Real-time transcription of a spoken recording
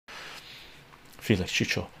Felix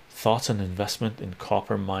Chycho, thoughts on investment in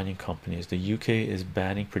copper mining companies. The UK is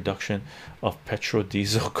banning production of petrol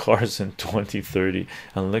diesel cars in 2030,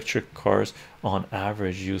 and electric cars on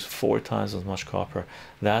average use 4 times as much copper.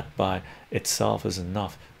 That by itself is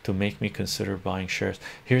enough to make me consider buying shares.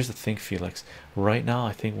 Here's the thing, Felix. Right now,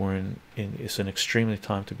 I think we're in it's an extremely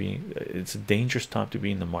time to be. It's a dangerous time to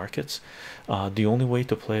be in the markets. The only way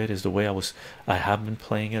to play it is the way I have been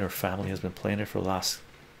playing it, or family has been playing it for the last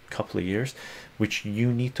couple of years, which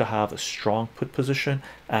you need to have a strong put position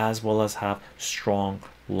as well as have strong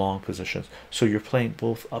long positions. So you're playing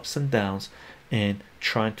both ups and downs and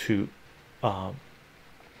trying to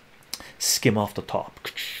skim off the top.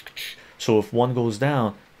 So if one goes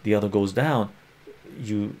down, the other goes down.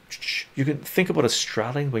 You can think about a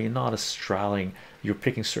straddling, but you're not a straddling. You're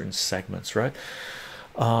picking certain segments, right?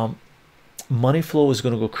 Money flow is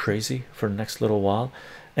going to go crazy for the next little while,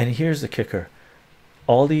 and here's the kicker: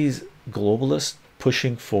 all these globalists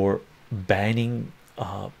pushing for banning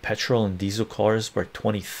petrol and diesel cars by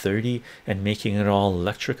 2030 and making it all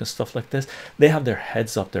electric and stuff like this, they have their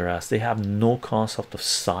heads up their ass. They have no concept of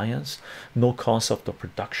science, no concept of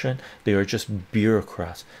production. They are just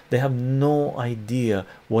bureaucrats. They have no idea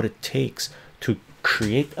what it takes to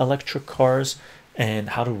create electric cars and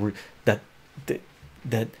how to that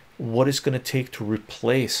what it's going to take to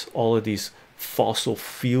replace all of these fossil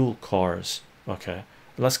fuel cars. Okay,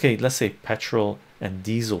 let's say petrol and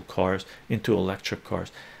diesel cars into electric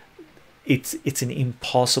cars. It's an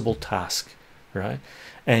impossible task, right?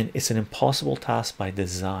 And it's an impossible task by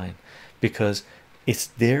design, because it's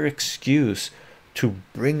their excuse to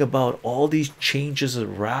bring about all these changes as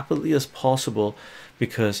rapidly as possible,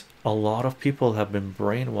 because a lot of people have been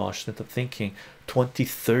brainwashed into thinking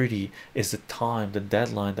 2030 is the time, the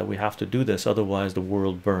deadline that we have to do this, otherwise the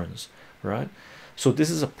world burns, right? So this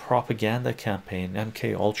is a propaganda campaign,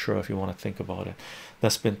 MK Ultra, if you want to think about it,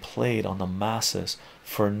 that's been played on the masses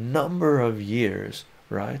for a number of years,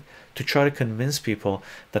 right? To try to convince people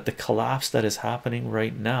that the collapse that is happening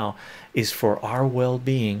right now is for our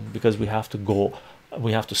well-being, because we have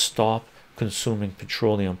to stop consuming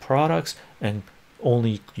petroleum products and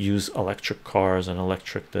only use electric cars and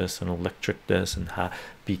electric this and electric this, and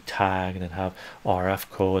be tagged and have RF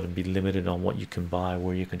code and be limited on what you can buy,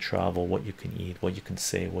 where you can travel, what you can eat, what you can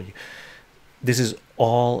say, this is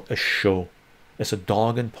all a show. It's a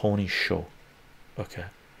dog and pony show. Okay,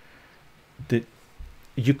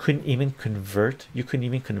 you couldn't even convert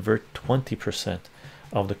 20%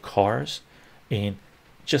 of the cars in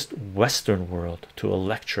just Western world to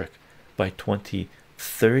electric by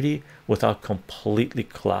 2030 without completely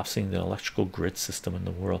collapsing the electrical grid system in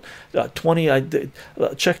the world. 20 I did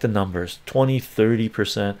check the numbers,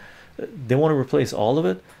 20-30%. They want to replace all of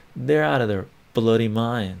it. They're out of their bloody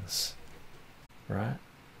minds, right?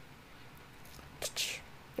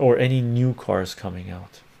 Or any new cars coming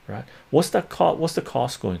out, right? What's the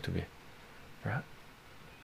cost going to be, right?